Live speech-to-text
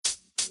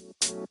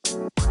The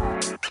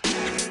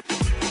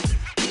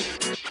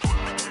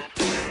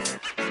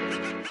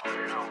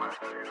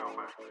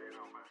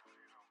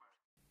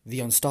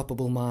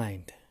Unstoppable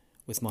Mind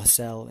with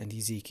Marcel and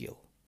Ezekiel.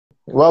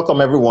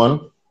 Welcome,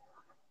 everyone.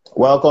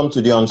 Welcome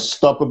to the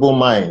Unstoppable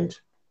Mind.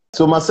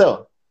 So,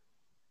 Marcel,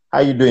 how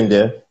are you doing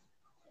there?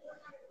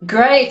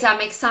 Great.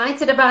 I'm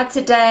excited about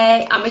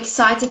today. I'm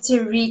excited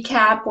to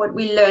recap what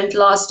we learned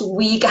last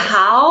week.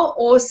 How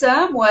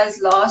awesome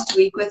was last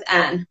week with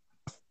Anne?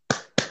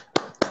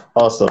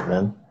 Awesome,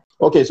 man.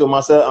 Okay, so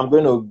Marcel, I'm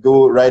going to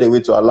go right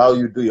away to allow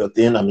you to do your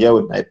thing. I'm here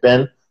with my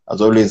pen.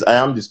 As always, I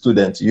am the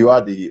student. You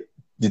are the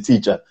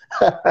teacher.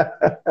 All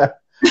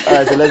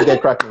right, so let's get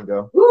cracking,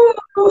 girl.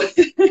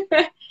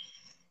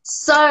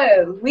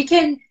 So we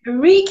can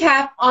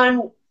recap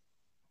on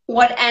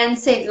what Anne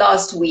said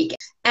last week.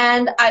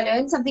 And I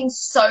learned something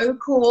so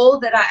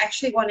cool that I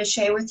actually want to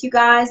share with you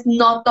guys.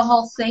 Not the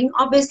whole thing,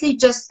 obviously,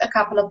 just a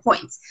couple of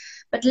points.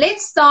 But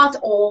let's start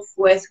off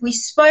with, we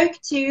spoke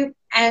to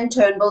Anne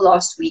Turnbull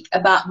last week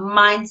about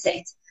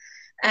mindset.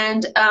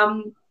 And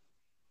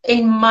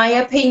in my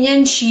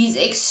opinion, she's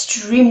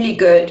extremely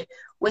good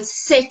with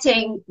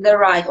setting the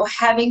right or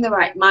having the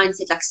right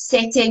mindset, like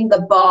setting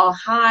the bar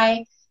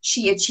high,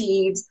 she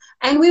achieves.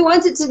 And we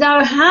wanted to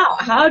know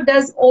how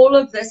does all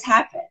of this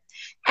happen?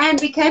 And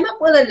we came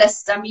up with a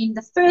list. I mean,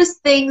 the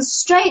first thing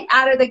straight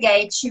out of the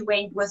gate, she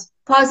went with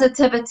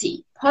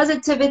positivity.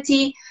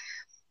 Positivity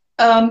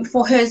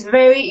for her is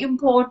very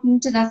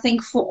important, and I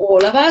think for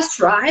all of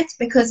us, right?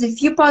 Because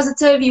if you're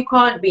positive, you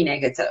can't be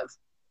negative.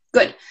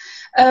 Good.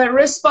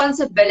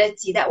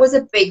 Responsibility, that was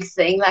a big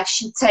thing. Like,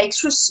 she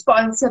takes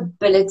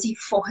responsibility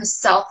for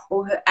herself,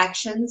 for her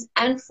actions,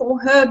 and for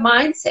her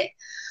mindset,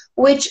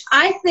 which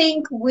I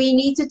think we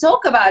need to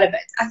talk about a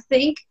bit. I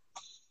think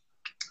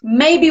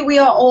maybe we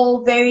are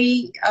all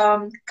very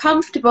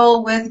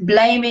comfortable with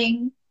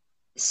blaming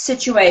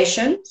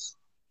situations,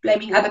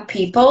 blaming other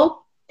people,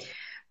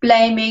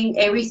 blaming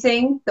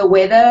everything, the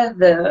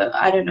weather,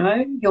 I don't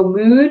know, your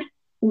mood.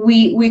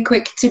 We're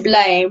quick to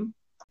blame.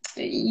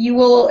 You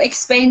will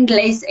expend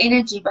less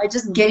energy by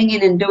just getting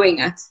in and doing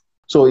it.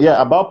 So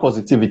yeah, about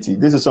positivity,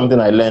 this is something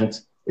I learned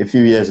a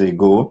few years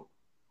ago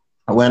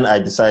when I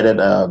decided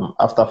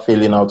after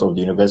failing out of the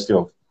University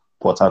of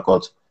Port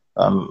Harcourt,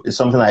 it's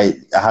something I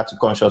had to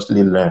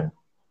consciously learn.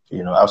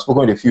 You know, I've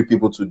spoken with a few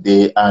people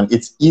today, and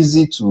it's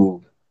easy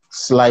to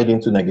slide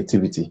into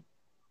negativity.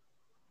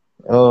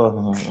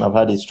 Oh, I've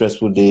had a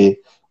stressful day.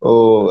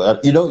 Oh,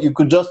 you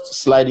could just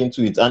slide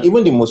into it. And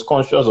even the most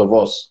conscious of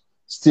us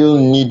still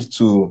need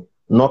to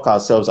knock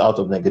ourselves out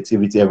of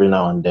negativity every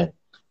now and then.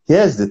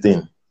 Here's the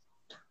thing.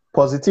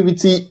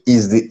 Positivity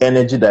is the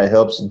energy that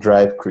helps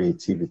drive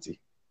creativity.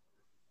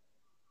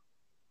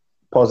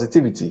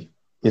 Positivity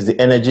is the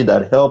energy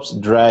that helps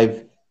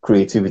drive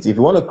creativity. If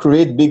you want to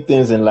create big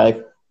things in life,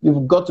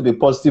 you've got to be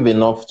positive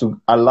enough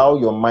to allow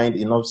your mind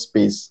enough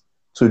space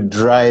to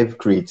drive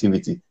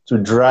creativity, to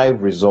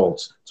drive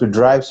results, to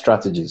drive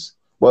strategies.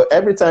 But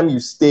every time you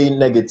stay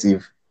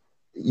negative,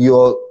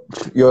 you're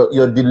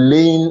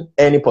delaying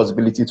any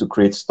possibility to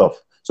create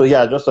stuff. So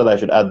yeah, I just thought I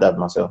should add that,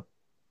 Marcel.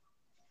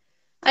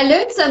 I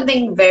learned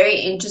something very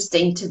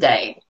interesting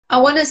today. I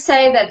want to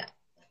say that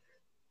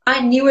I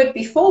knew it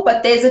before,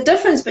 but there's a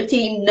difference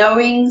between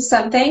knowing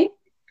something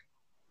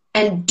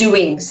and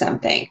doing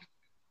something.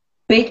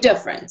 Big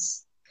difference.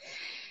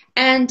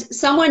 And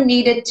someone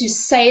needed to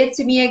say it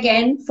to me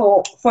again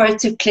for it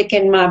to click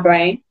in my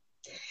brain.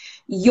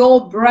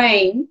 Your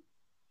brain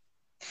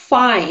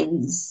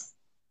finds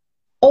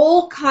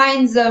all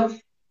kinds of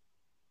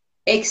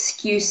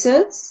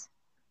excuses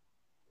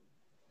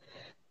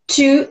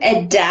to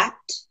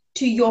adapt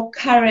to your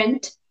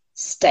current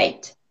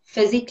state,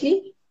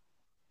 physically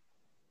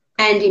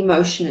and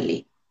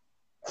emotionally.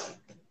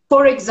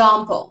 For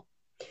example,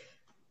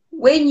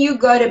 when you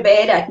go to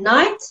bed at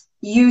night,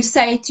 you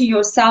say to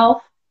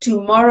yourself,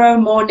 tomorrow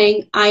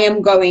morning, I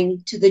am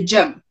going to the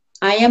gym.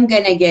 I am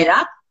going to get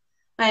up.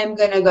 I am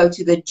going to go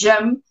to the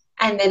gym,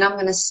 and then I'm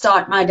going to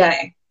start my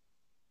day.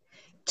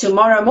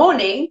 Tomorrow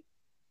morning,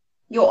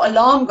 your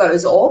alarm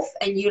goes off,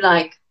 and you're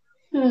like,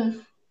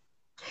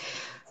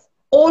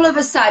 All of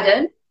a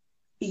sudden,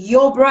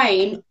 your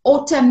brain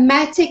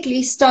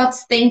automatically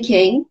starts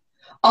thinking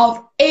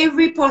of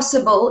every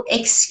possible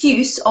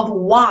excuse of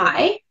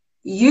why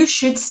you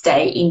should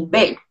stay in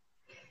bed.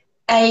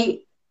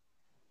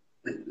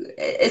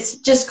 It's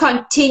just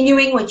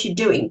continuing what you're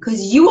doing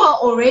because you are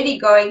already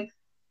going,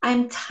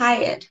 I'm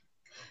tired.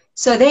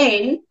 So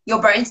then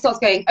your brain starts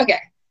going, okay,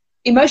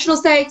 emotional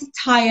state,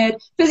 tired,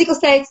 physical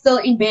state, still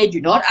in bed,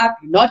 you're not up,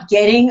 you're not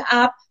getting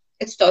up.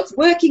 It starts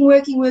working,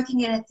 and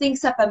it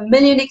thinks up a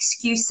million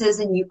excuses,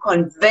 and you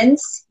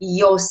convince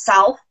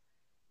yourself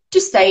to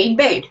stay in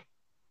bed.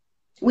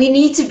 We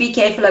need to be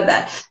careful of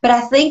that. But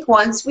I think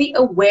once we're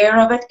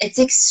aware of it, it's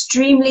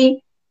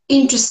extremely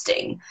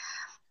interesting.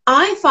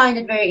 I find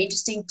it very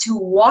interesting to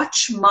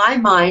watch my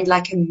mind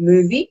like a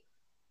movie,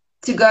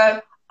 to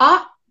go,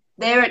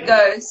 there it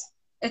goes.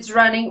 It's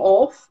running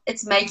off.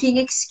 It's making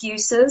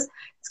excuses.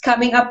 It's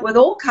coming up with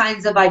all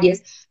kinds of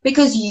ideas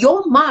because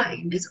your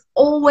mind is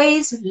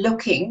always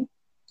looking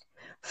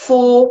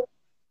for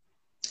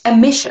a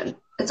mission.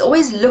 It's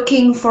always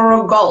looking for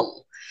a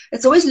goal.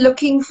 It's always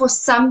looking for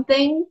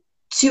something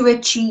to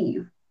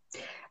achieve.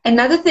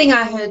 Another thing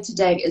I heard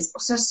today is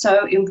also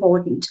so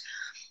important.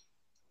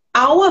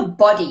 Our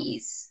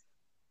bodies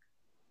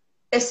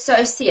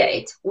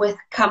associate with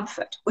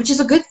comfort, which is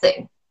a good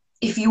thing.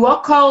 If you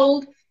are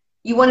cold,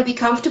 you want to be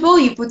comfortable,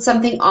 you put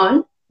something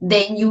on,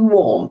 then you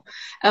warm.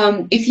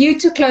 If you're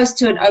too close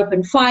to an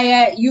open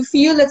fire, you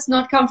feel it's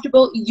not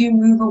comfortable, you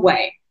move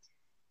away.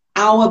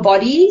 Our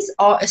bodies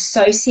are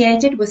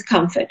associated with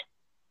comfort.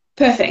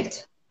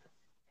 Perfect.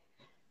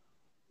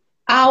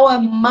 Our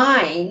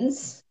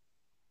minds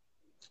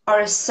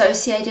are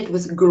associated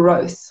with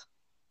growth.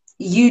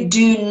 You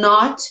do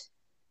not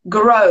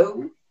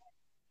grow.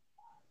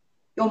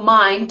 Your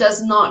mind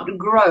does not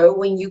grow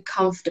when you're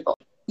comfortable.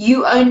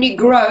 You only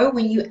grow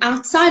when you're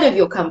outside of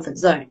your comfort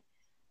zone.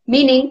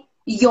 Meaning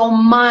your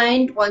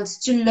mind wants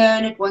to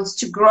learn, it wants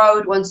to grow,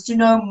 it wants to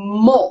know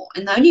more.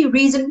 And the only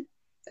reason,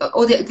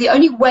 or the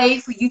only way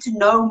for you to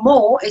know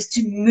more is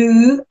to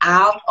move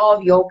out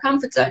of your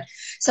comfort zone.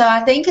 So I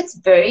think it's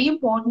very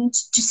important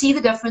to see the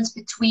difference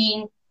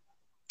between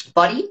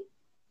body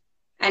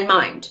and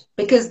mind,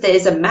 because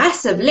there's a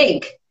massive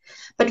link.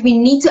 But we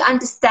need to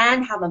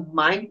understand how the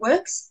mind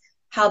works,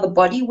 how the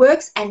body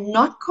works, and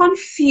not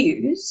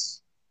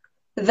confuse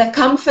the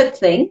comfort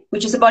thing,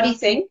 which is a body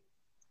thing,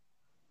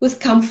 with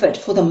comfort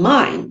for the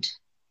mind.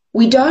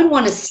 We don't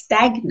want to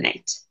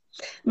stagnate.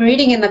 I'm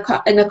reading in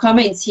the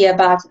comments here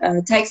about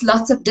it takes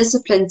lots of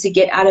discipline to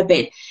get out of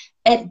bed.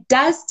 It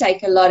does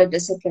take a lot of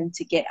discipline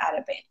to get out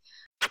of bed.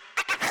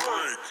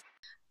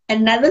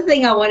 Another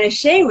thing I want to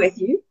share with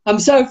you, I'm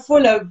so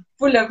full of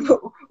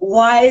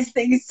wise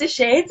things to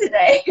share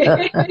today.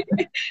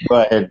 Go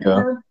ahead,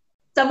 girl.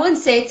 Someone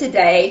said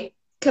today,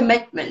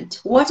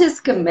 commitment. What is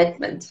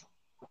commitment?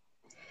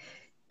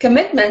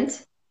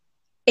 Commitment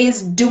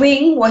is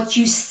doing what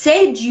you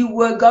said you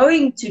were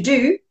going to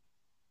do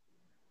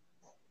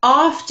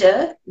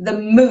after the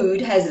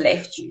mood has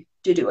left you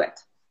to do it.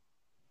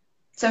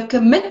 So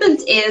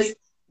commitment is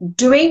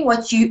doing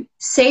what you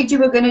said you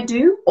were going to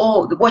do,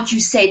 or what you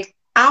set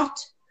out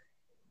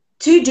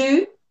to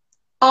do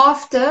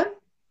after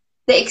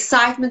the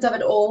excitement of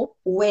it all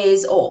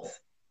wears off.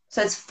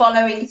 So it's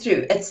following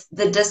through. It's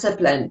the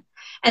discipline.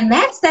 And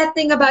that's that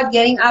thing about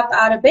getting up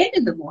out of bed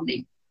in the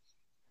morning.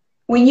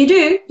 When you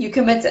do, you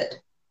committed.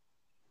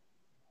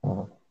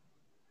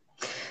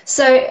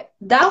 So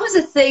that was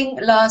a thing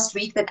last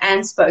week that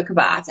Anne spoke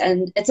about,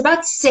 and it's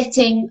about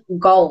setting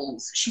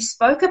goals. She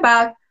spoke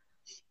about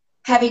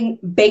having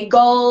big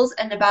goals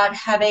and about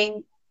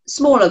having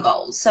smaller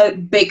goals. So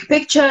big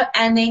picture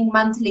and then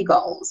monthly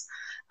goals.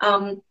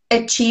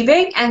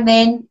 Achieving and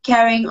then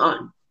carrying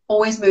on.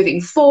 Always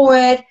moving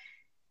forward.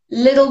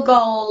 Little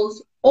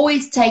goals.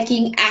 Always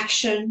taking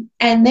action.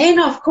 And then,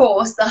 of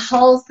course, the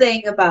whole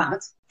thing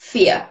about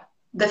fear.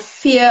 The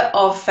fear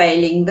of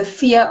failing, the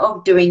fear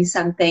of doing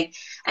something,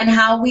 and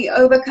how we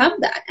overcome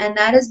that. And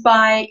that is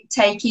by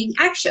taking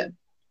action.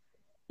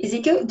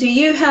 Ezekiel, do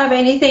you have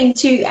anything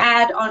to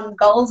add on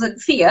goals and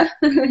fear?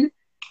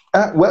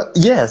 Well,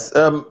 yes.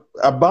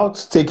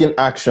 About taking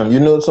action, you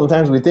know,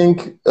 sometimes we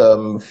think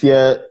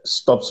fear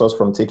stops us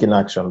from taking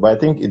action, but I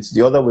think it's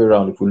the other way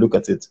around if we look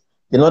at it.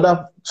 In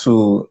order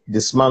to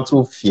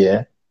dismantle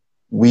fear,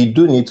 we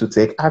do need to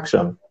take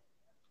action,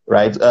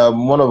 right?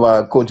 One of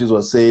our coaches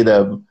was saying,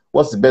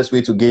 what's the best way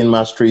to gain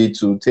mastery,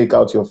 to take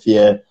out your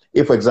fear?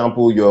 If, for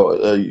example,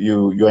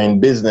 you're in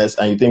business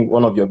and you think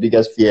one of your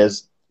biggest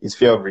fears is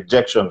fear of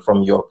rejection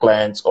from your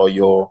clients or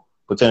your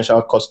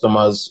potential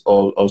customers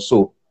or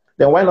so,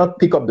 then why not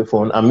pick up the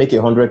phone and make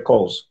 100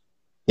 calls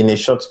in a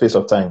short space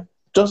of time?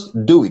 Just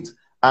do it.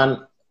 And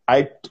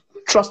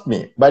trust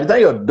me, by the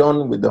time you're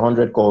done with the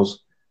 100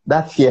 calls,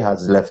 that fear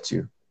has left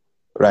you,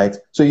 right?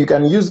 So you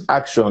can use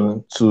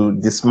action to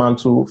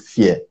dismantle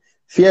fear.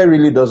 Fear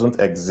really doesn't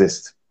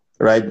exist.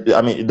 Right?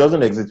 I mean, it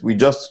doesn't exist. We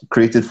just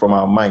create it from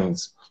our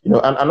minds. You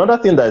know, and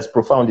another thing that is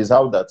profound is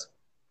how that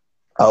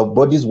our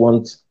bodies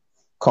want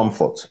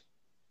comfort,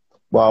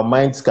 but our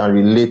minds can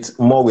relate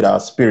more with our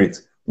spirit,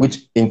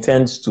 which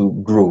intends to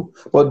grow.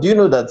 But do you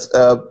know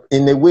that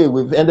in a way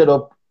we've ended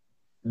up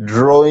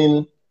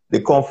drawing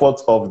the comfort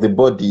of the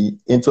body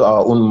into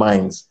our own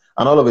minds,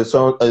 and all of a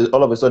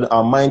sudden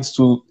our minds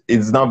too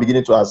is now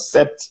beginning to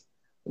accept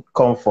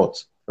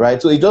comfort,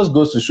 right? So it just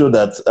goes to show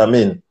that, I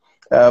mean,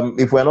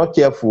 if we're not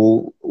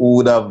careful,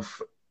 we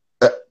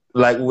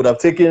would have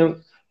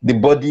taken the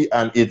body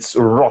and its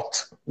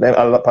rot.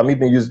 Permit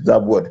me use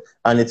that word,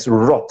 and it's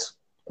rot,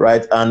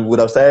 right? And would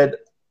have started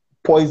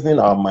poisoning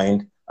our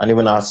mind and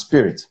even our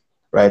spirit,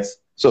 right?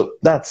 So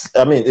that's,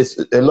 I mean, it's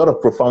a lot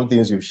of profound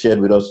things you've shared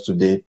with us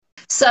today.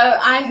 So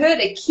I heard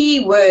a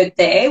key word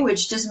there,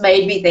 which just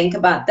made me think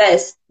about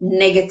this: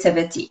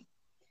 negativity.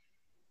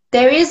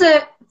 There is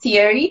a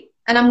theory.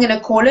 And I'm going to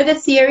call it a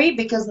theory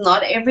because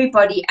not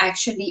everybody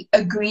actually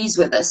agrees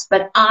with this.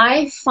 But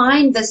I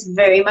find this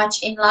very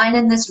much in line,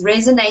 and this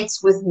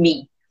resonates with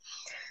me.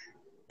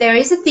 there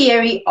is a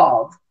theory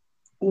of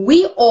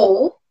we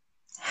all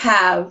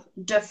have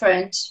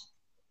different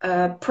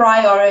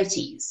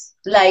priorities.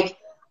 Like,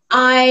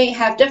 I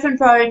have different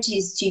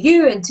priorities to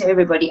you and to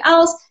everybody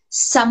else.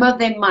 Some of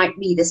them might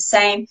be the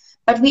same,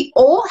 but we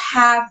all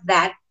have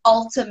that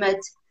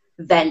ultimate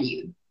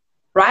value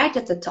right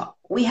at the top.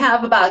 We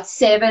have about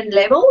 7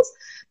 levels,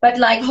 but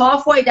like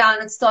halfway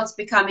down, it starts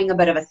becoming a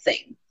bit of a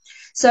thing.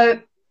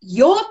 So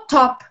your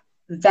top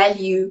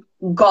value,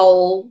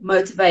 goal,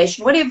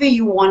 motivation, whatever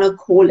you want to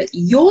call it,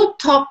 your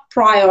top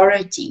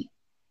priority,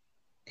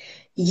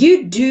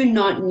 you do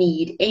not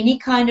need any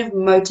kind of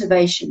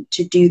motivation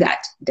to do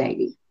that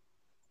daily.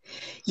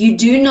 You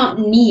do not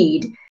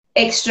need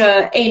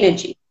extra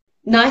energy.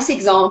 Nice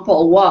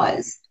example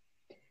was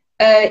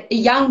a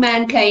young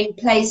man playing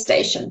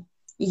PlayStation.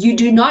 You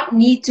do not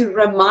need to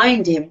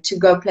remind him to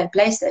go play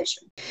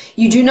PlayStation.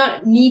 You do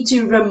not need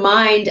to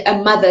remind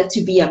a mother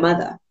to be a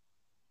mother.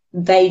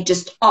 They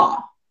just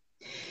are.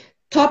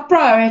 Top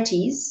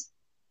priorities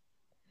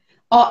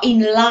are in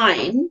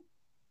line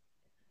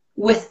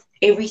with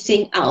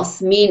everything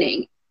else,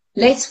 meaning,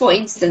 let's for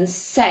instance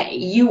say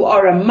you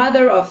are a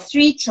mother of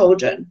 3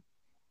 children.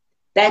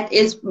 That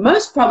is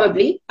most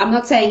probably, I'm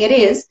not saying it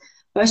is,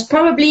 most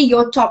probably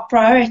your top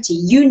priority.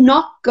 You're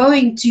not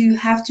going to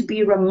have to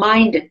be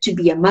reminded to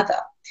be a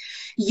mother.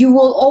 You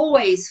will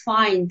always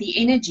find the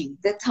energy,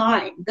 the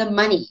time, the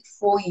money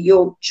for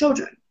your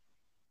children.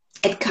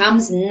 It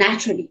comes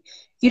naturally.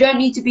 You don't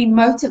need to be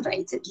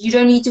motivated. You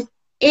don't need to,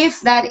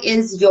 if that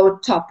is your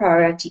top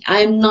priority.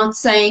 I'm not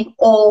saying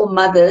all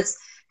mothers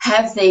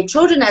have their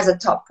children as a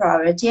top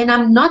priority, and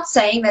I'm not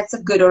saying that's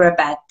a good or a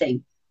bad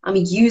thing. I'm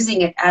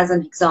using it as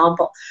an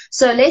example.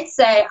 So let's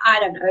say, I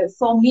don't know,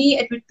 for me,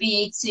 it would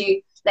be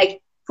to,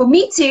 like, for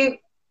me to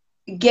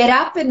get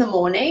up in the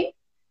morning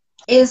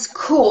is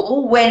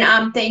cool when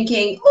I'm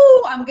thinking,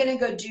 oh, I'm going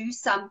to go do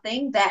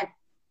something that,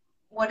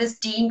 what does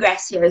Dean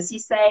Graciosi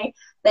say?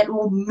 That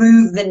will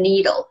move the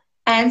needle.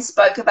 Anne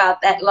spoke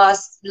about that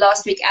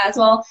last week as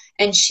well.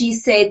 And she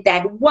said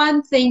that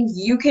one thing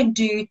you can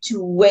do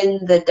to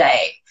win the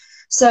day.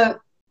 So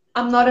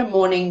I'm not a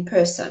morning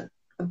person,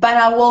 but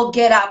I will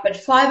get up at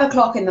 5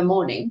 o'clock in the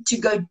morning to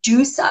go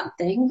do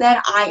something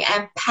that I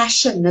am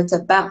passionate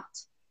about,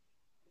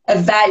 a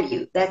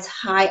value that's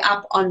high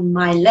up on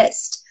my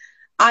list.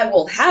 I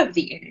will have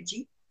the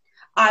energy.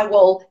 I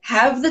will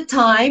have the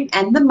time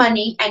and the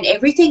money and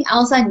everything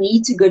else I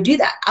need to go do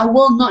that. I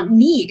will not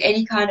need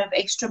any kind of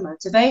extra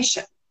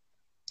motivation.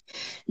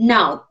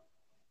 Now,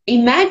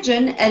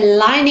 imagine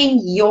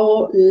aligning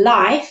your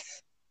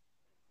life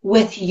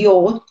with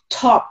your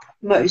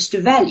topmost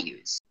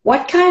values.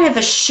 What kind of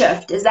a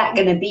shift is that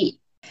going to be?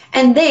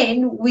 And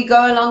then we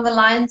go along the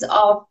lines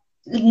of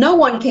no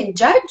one can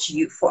judge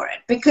you for it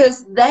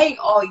because they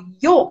are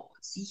yours.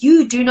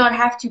 You do not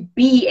have to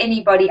be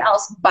anybody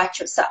else but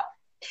yourself.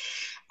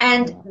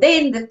 And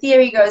then the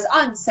theory goes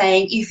on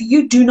saying if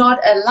you do not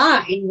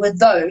align with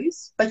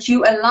those, but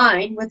you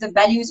align with the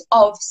values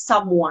of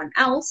someone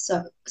else,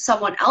 so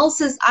someone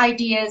else's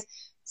ideas,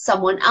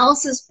 someone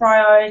else's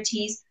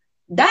priorities,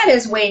 that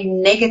is where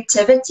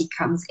negativity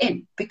comes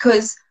in,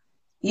 because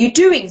you're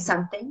doing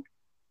something,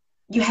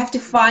 you have to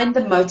find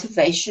the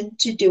motivation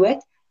to do it,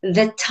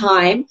 the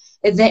time,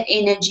 the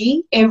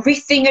energy,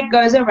 everything that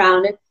goes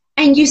around it,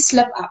 and you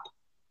slip up.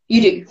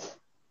 You do.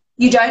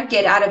 You don't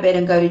get out of bed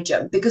and go to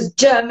gym because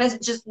gym is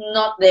just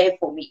not there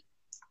for me.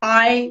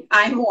 I'm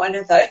one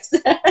of those.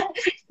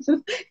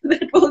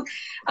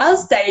 I'll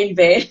stay in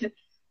bed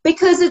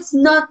because it's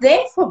not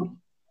there for me.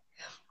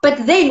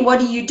 But then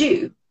what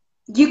do?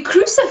 You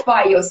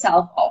crucify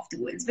yourself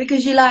afterwards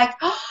because you're like,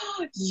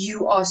 oh,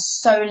 you are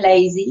so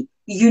lazy.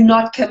 You're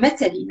not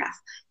committed enough.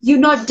 You're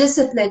not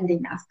disciplined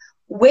enough.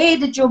 Where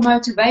did your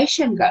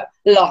motivation go?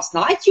 Last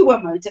night you were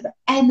motivated.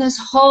 And this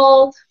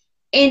whole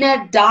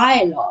inner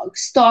dialogue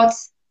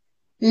starts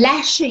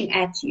lashing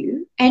at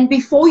you. And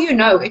before you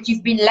know it,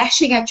 you've been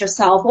lashing at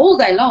yourself all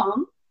day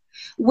long,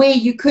 where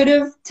you could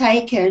have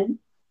taken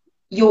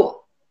your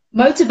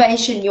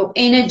motivation, your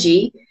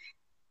energy,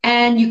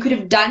 and you could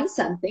have done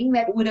something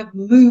that would have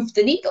moved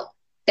the needle,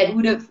 that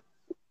would have,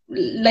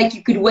 like,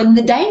 you could win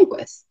the day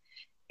with.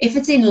 If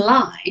it's in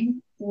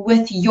line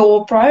with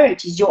your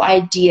priorities, your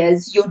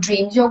ideas, your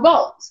dreams, your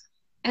goals.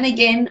 And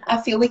again,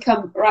 I feel we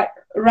come right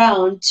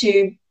around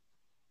to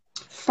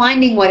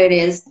finding what it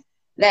is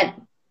that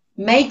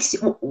makes,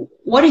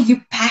 what are you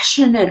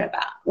passionate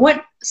about?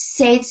 What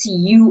sets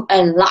you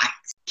alight?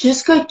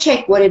 Just go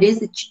check what it is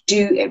that you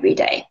do every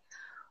day.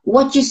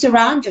 What you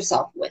surround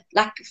yourself with,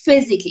 like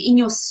physically in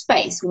your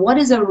space. What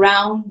is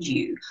around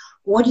you?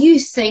 What do you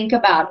think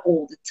about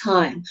all the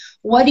time?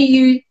 What do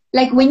you,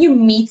 like when you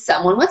meet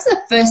someone, what's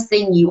the first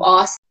thing you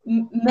ask?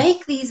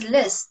 Make these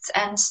lists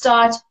and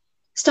start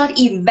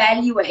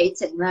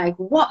evaluating, like,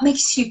 what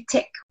makes you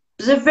tick?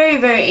 It's a very,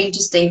 very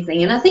interesting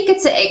thing. And I think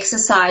it's an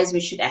exercise we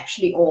should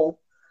actually all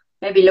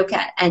maybe look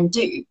at and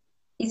do.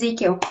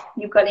 Ezekiel,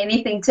 you've got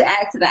anything to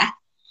add to that?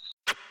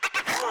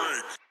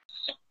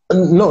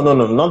 No, no,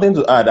 no, nothing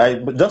to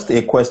add. But just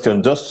a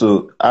question, just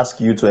to ask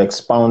you to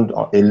expound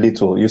on a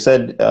little. You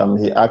said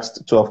he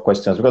asked 12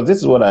 questions because this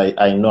is what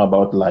I know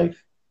about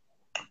life.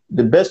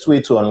 The best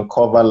way to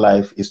uncover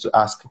life is to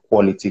ask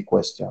quality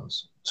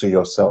questions to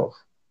yourself.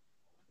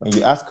 When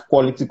you ask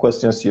quality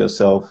questions to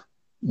yourself,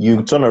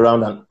 you turn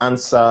around and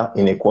answer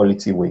in a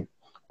quality way.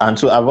 And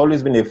so I've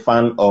always been a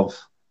fan of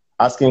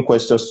asking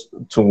questions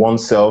to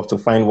oneself to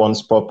find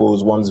one's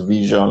purpose, one's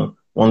vision,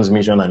 one's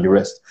mission, and the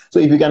rest. So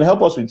if you can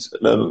help us with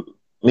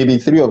maybe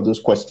 3 of those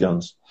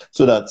questions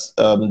so that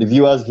the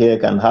viewers here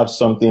can have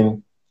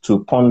something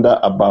to ponder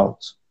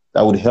about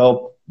that would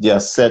help their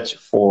search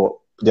for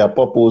their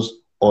purpose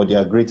or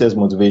their greatest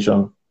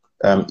motivation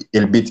a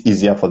bit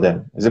easier for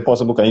them. Is it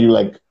possible? Can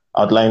you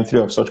outline 3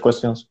 of such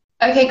questions?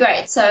 Okay,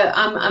 great. So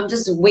I'm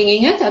just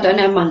winging it. I don't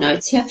have my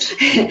notes here.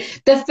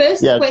 The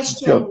first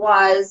question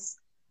was,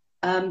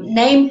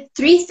 name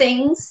 3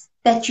 things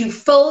that you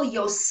fill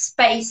your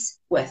space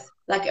with,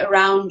 like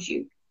around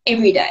you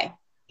every day.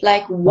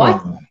 Like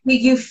what do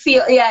you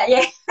feel?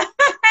 Yeah.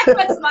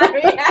 What's my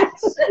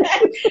reaction?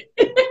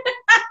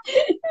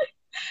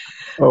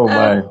 Oh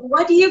my.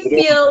 What do you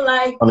feel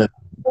like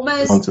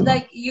almost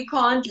like you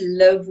can't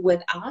live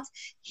without?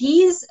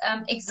 His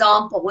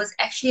example was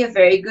actually a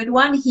very good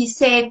one. He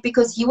said,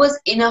 because he was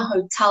in a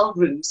hotel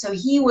room, so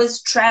he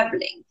was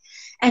traveling.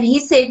 And he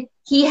said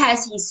he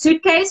has his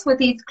suitcase with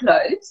his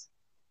clothes.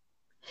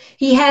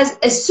 He has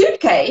a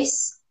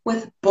suitcase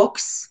with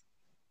books.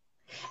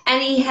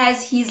 And he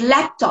has his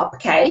laptop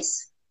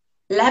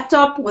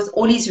with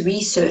all his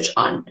research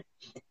on.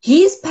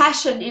 His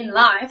passion in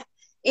life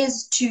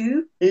is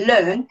to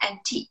learn and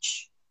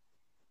teach.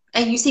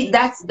 And you see,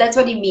 that's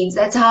what he means.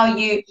 That's how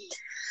you...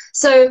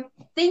 So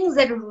things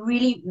that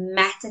really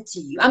matter to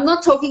you. I'm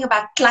not talking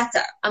about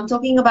clutter. I'm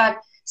talking about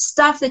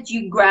stuff that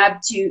you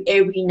grab to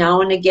every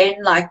now and again,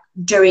 like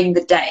during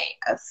the day,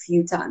 a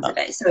few times a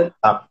day. So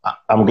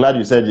I'm glad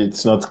you said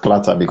it's not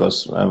clutter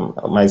because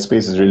my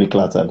space is really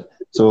cluttered.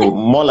 So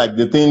more like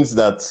the things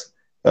that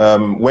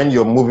when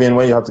you're moving,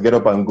 when you have to get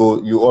up and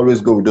go, you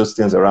always go with those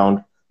things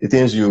around. The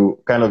things you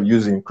kind of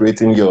use in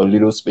creating your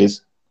little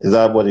space. Is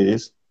that what it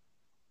is?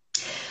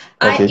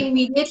 Okay. I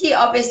immediately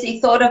obviously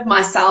thought of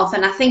myself,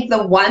 and I think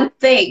the one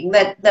thing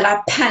that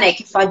I panic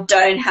if I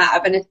don't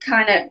have, and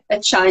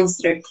it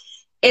shines through,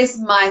 is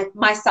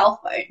my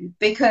cell phone,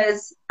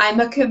 because I'm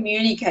a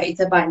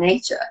communicator by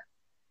nature.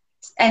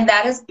 And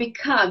that has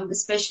become,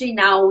 especially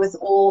now with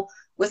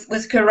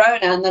Corona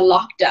and the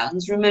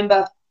lockdowns,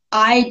 remember,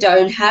 I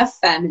don't have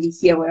family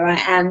here where I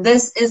am.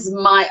 This is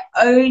my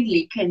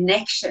only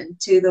connection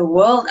to the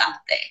world out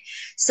there.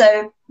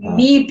 So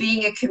me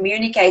being a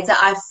communicator,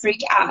 I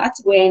freak out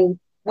when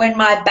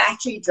my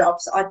battery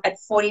drops at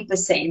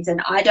 40%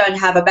 and I don't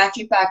have a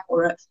battery pack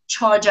or a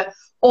charger,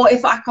 or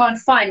if I can't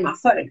find my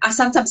phone. I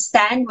sometimes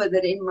stand with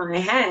it in my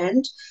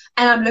hand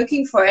and I'm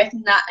looking for it,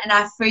 and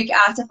I freak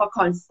out if I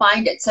can't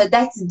find it. So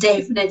that's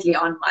definitely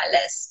on my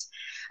list.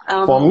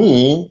 For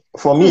me,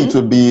 it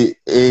would be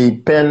a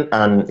pen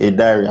and a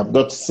diary. I've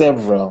got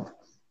several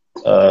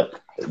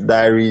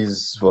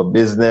diaries for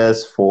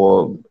business,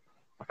 for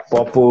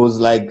purpose.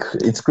 Like,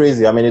 it's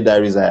crazy how many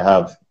diaries I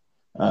have.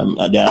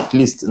 There are at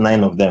least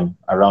 9 of them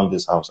around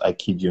this house. I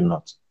kid you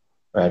not.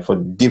 Right, for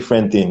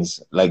different things,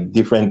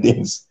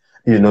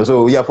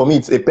 So yeah, for me,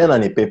 it's a pen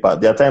and a paper.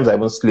 There are times I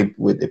even sleep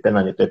with a pen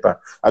and a paper.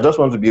 I just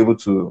want to be able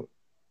to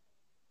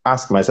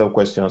ask myself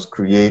questions,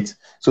 create.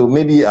 So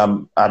maybe I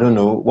don't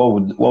know,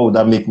 what would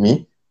that make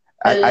me?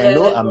 I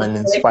know I'm an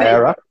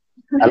inspirer.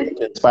 I like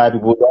to inspire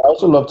people, but I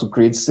also love to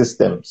create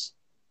systems,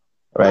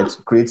 right?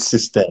 Create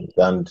systems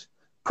and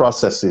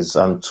processes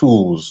and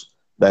tools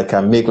that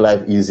can make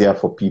life easier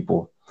for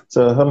people.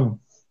 So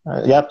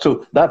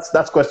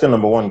that's question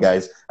number 1,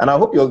 guys. And I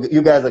hope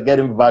you guys are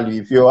getting value.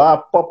 If you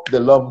are, pop the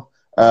love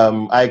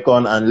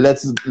icon and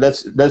let's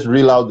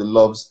reel out the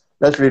loves.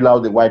 Let's reel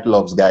out the white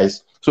loves,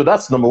 guys. So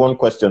that's number 1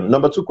 question.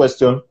 Number 2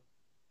 question.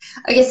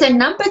 Okay, so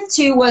number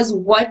 2 was,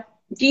 what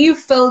do you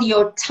fill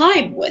your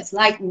time with?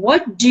 Like,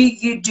 what do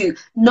you do?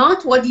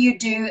 Not what do you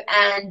do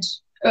and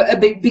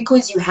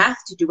because you have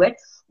to do it.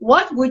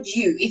 What would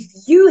you,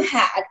 if you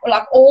had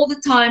like all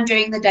the time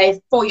during the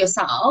day for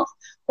yourself,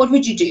 what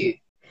would you do?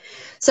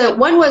 So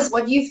one was,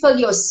 what do you fill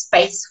your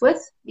space with?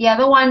 The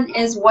other one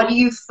is, what do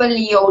you fill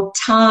your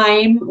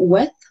time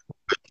with?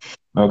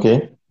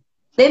 Okay.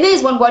 Then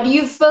there's one, what do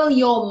you fill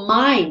your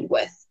mind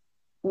with?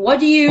 What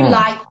do you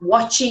like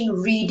watching,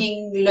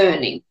 reading,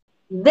 learning?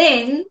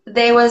 Then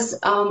there was,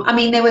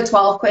 there were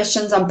 12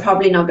 questions. I'm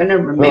probably not going to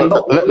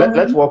remember.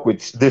 Let's work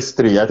with these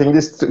 3. I think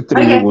these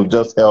 3 will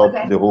just help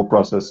the whole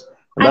process.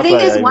 I think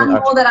there's one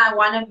more that I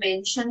want to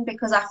mention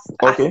because I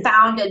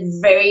found it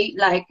very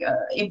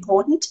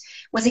important,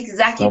 was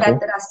exactly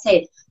that I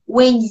said.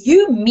 When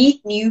you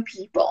meet new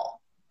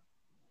people,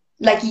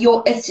 like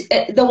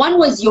the one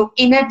was your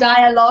inner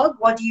dialogue.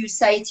 What do you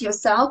say to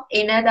yourself?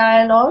 Inner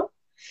dialogue.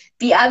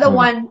 The other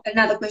one,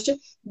 another question.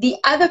 The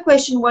other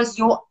question was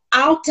your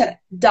outer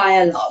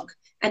dialogue.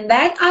 And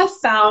that I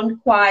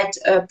found quite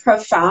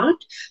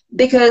profound,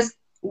 because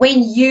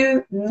when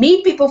you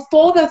meet people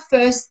for the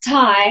first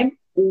time,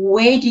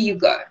 where do you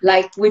go?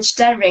 Like, which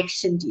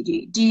direction do you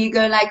do? Do you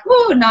go like,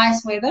 oh,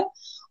 nice weather?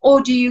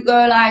 Or do you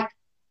go like,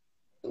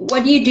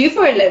 what do you do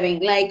for a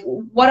living? Like,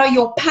 what are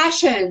your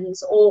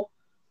passions? Or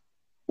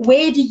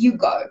where do you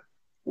go?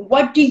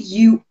 What do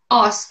you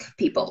ask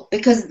people?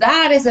 Because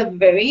that is a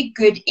very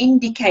good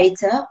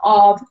indicator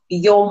of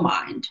your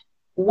mind.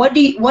 What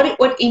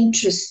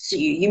interests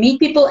you? You meet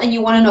people and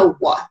you want to know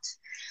what.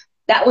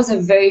 That was a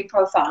very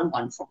profound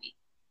one for me.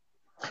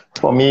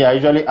 For me, I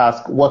usually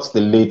ask, what's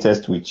the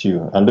latest with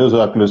you? And those who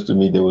are close to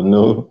me, they will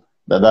know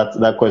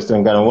that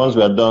question kind of, once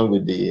we are done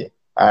with the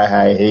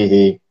hi, hey,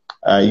 hey,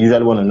 I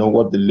usually want to know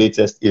what the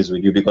latest is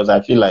with you, because I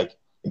feel like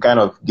it kind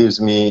of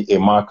gives me a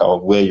marker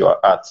of where you are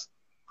at,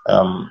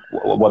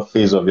 what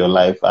phase of your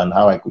life, and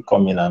how I could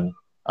come in and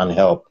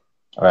help.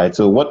 All right.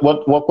 So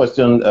what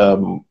question,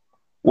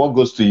 what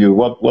goes to you?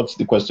 What's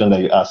the question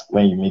that you ask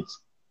when you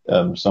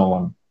meet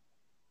someone?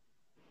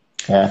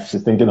 Yeah,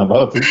 she's thinking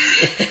about it.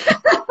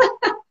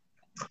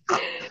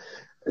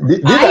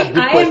 These are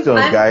good questions,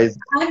 guys.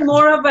 I'm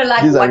more of a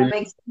like, what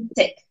makes you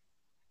tick?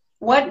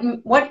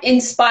 What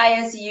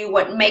inspires you?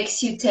 What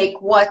makes you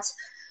tick? What,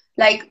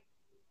 like,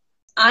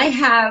 I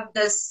have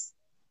this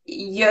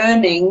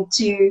yearning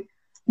to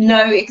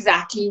know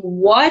exactly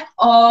what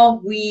are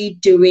we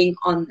doing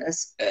on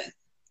this earth.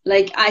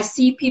 Like, I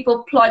see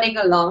people plodding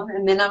along,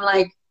 and then I'm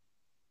like,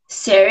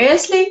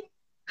 seriously?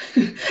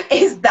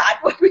 Is that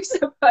what we're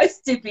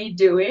supposed to be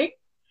doing?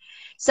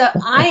 So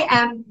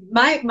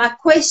my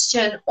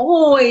question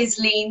always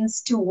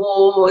leans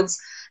towards,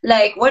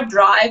 like, what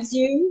drives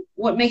you?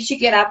 What makes you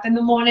get up in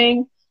the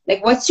morning?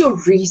 Like, what's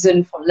your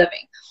reason for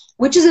living?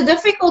 Which is a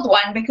difficult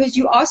one, because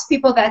you ask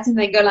people that and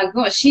they go like,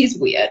 oh, she's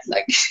weird.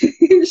 Like,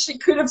 she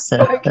could have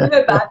spoken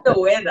about the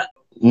weather.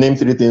 Name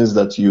 3 things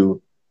that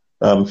you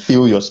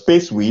fill your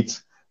space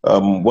with.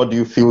 What do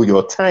you fill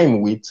your time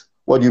with?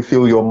 What do you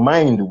fill your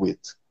mind with?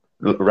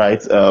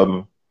 Right?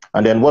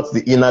 And then what's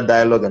the inner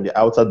dialogue and the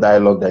outer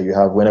dialogue that you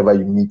have whenever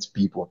you meet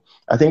people?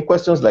 I think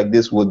questions like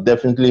this will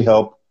definitely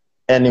help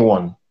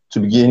anyone to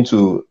begin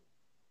to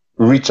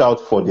reach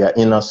out for their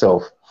inner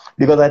self.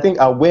 Because I think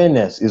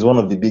awareness is one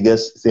of the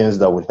biggest things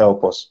that would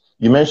help us.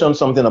 You mentioned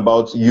something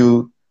about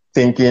you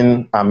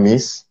thinking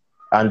amiss,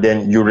 and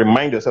then you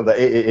remind yourself that,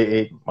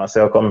 hey,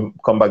 Marcel,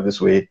 come back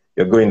this way.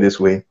 You're going this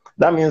way.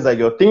 That means that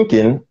you're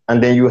thinking,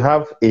 and then you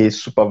have a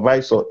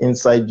supervisor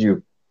inside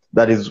you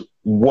that is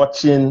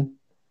watching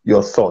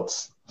your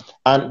thoughts.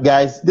 And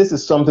guys, this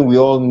is something we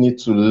all need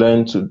to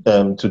learn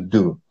to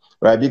do,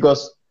 right?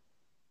 Because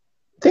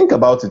think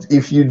about it.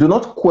 If you do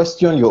not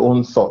question your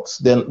own thoughts,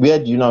 then where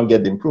do you now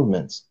get the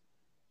improvements?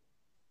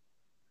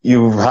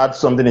 You've had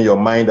something in your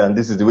mind and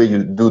this is the way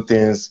you do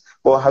things.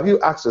 But have you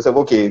asked yourself,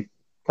 okay,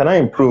 can I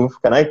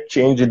improve? Can I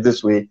change it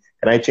this way?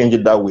 Can I change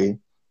it that way?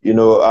 You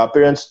know, our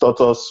parents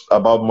taught us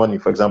about money,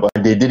 for example,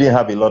 and they didn't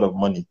have a lot of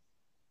money.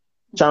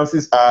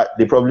 Chances are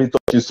they probably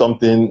taught you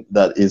something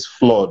that is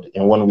flawed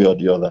in one way or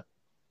the other,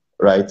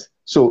 right?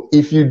 So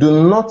if you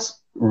do not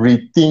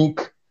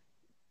rethink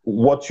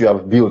what you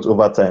have built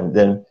over time,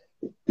 then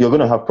you're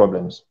going to have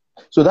problems.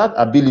 So that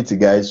ability,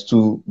 guys,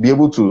 to be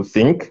able to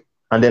think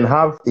and then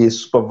have a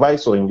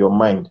supervisor in your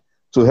mind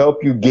to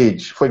help you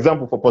gauge, for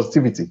example, for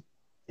positivity.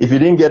 If you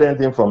didn't get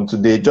anything from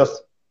today,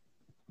 just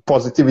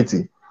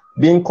positivity,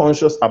 being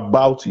conscious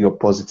about your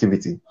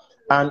positivity.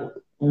 And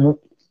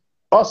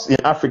us in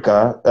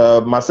Africa,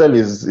 Marcel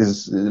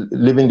is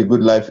living the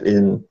good life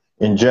in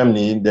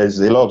Germany. There's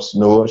a lot of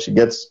snow. She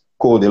gets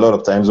cold a lot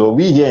of times. So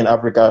we here in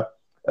Africa,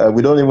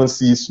 we don't even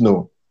see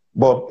snow.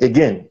 But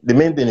again, the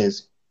main thing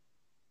is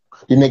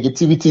the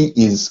negativity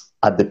is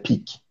at the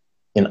peak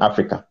in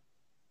Africa.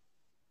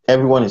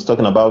 Everyone is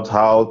talking about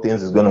how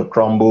things is going to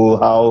crumble,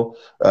 how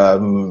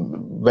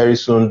very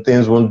soon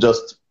things won't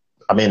just,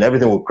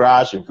 everything will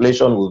crash,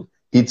 inflation will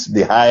hit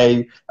the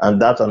high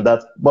and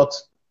that. But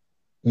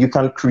you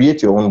can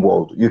create your own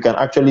world. You can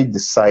actually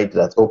decide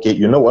that, okay,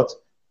 you know what?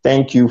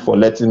 Thank you for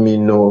letting me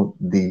know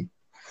the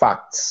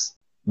facts.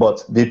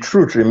 But the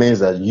truth remains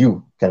that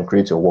you can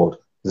create your world.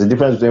 There's a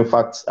difference between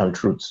facts and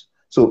truths.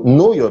 So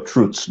know your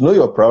truths, know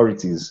your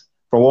priorities.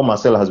 From what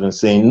Marcel has been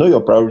saying, know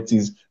your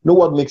priorities, know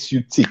what makes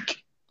you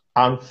tick,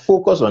 and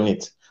focus on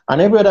it.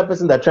 And every other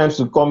person that tries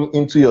to come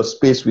into your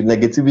space with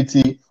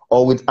negativity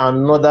or with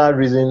another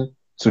reason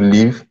to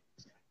live,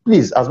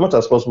 please, as much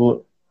as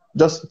possible,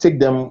 just take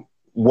them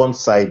one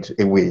side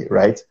away,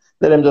 right?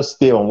 Let them just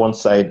stay on one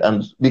side.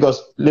 And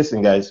because,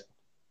 listen, guys,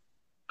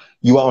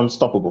 you are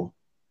unstoppable.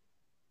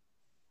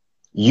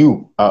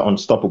 You are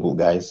unstoppable,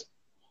 guys.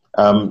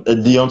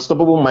 The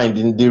unstoppable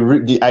mind,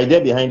 the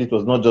idea behind it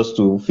was not just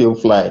to feel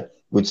fly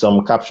with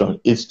some caption.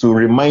 It's to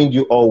remind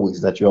you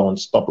always that you're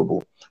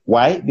unstoppable.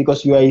 Why?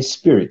 Because you are a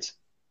spirit.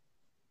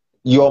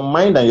 Your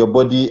mind and your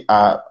body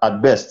are,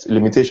 at best,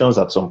 limitations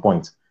at some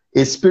point.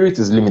 A spirit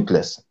is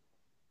limitless.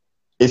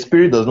 A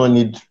spirit does not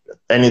need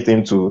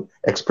anything to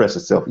express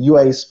itself. You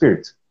are a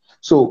spirit.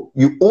 So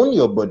you own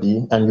your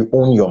body and you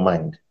own your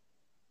mind.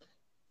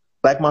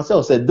 Like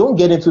Marcel said, don't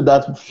get into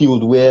that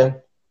field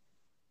where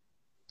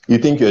you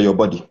think you're your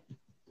body.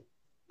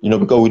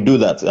 Because we do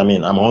that. I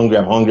mean, I'm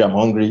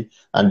hungry,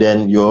 and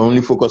then you're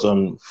only focused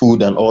on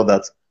food and all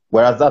that.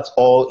 Whereas that's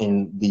all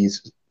in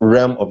this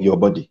realm of your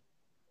body.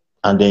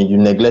 And then you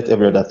neglect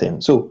every other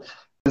thing. So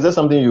is there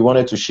something you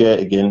wanted to share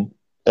again?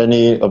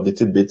 Any of the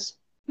tidbits?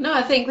 No,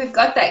 I think we've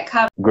got that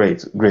covered.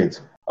 Great.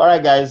 All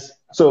right, guys.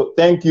 So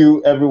thank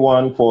you,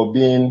 everyone, for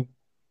being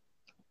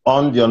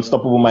on the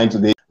Unstoppable Mind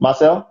today.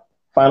 Marcel,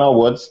 final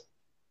words.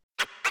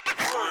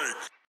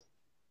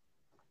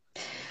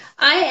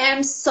 I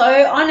am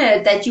so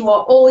honored that you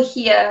are all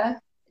here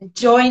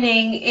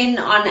joining in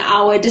on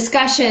our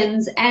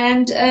discussions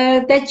and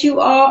that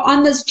you are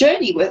on this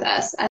journey with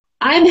us.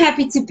 I'm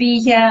happy to be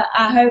here.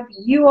 I hope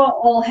you are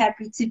all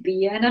happy to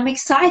be here, and I'm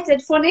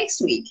excited for next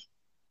week.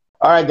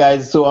 All right,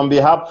 guys. So on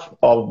behalf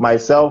of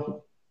myself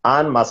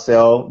and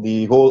Marcel,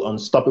 the whole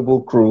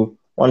Unstoppable crew,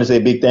 I want to say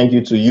a big thank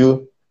you to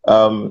you.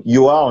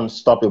 You are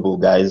unstoppable,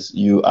 guys.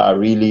 You are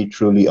really,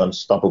 truly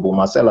unstoppable.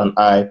 Marcel and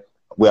I,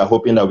 we are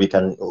hoping that we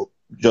can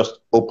just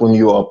open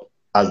you up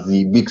as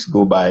the weeks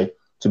go by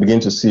to begin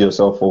to see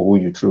yourself for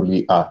who you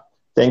truly are.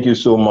 Thank you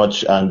so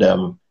much,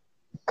 and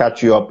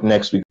catch you up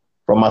next week.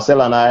 From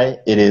Marcel and I,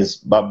 it is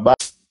bye-bye.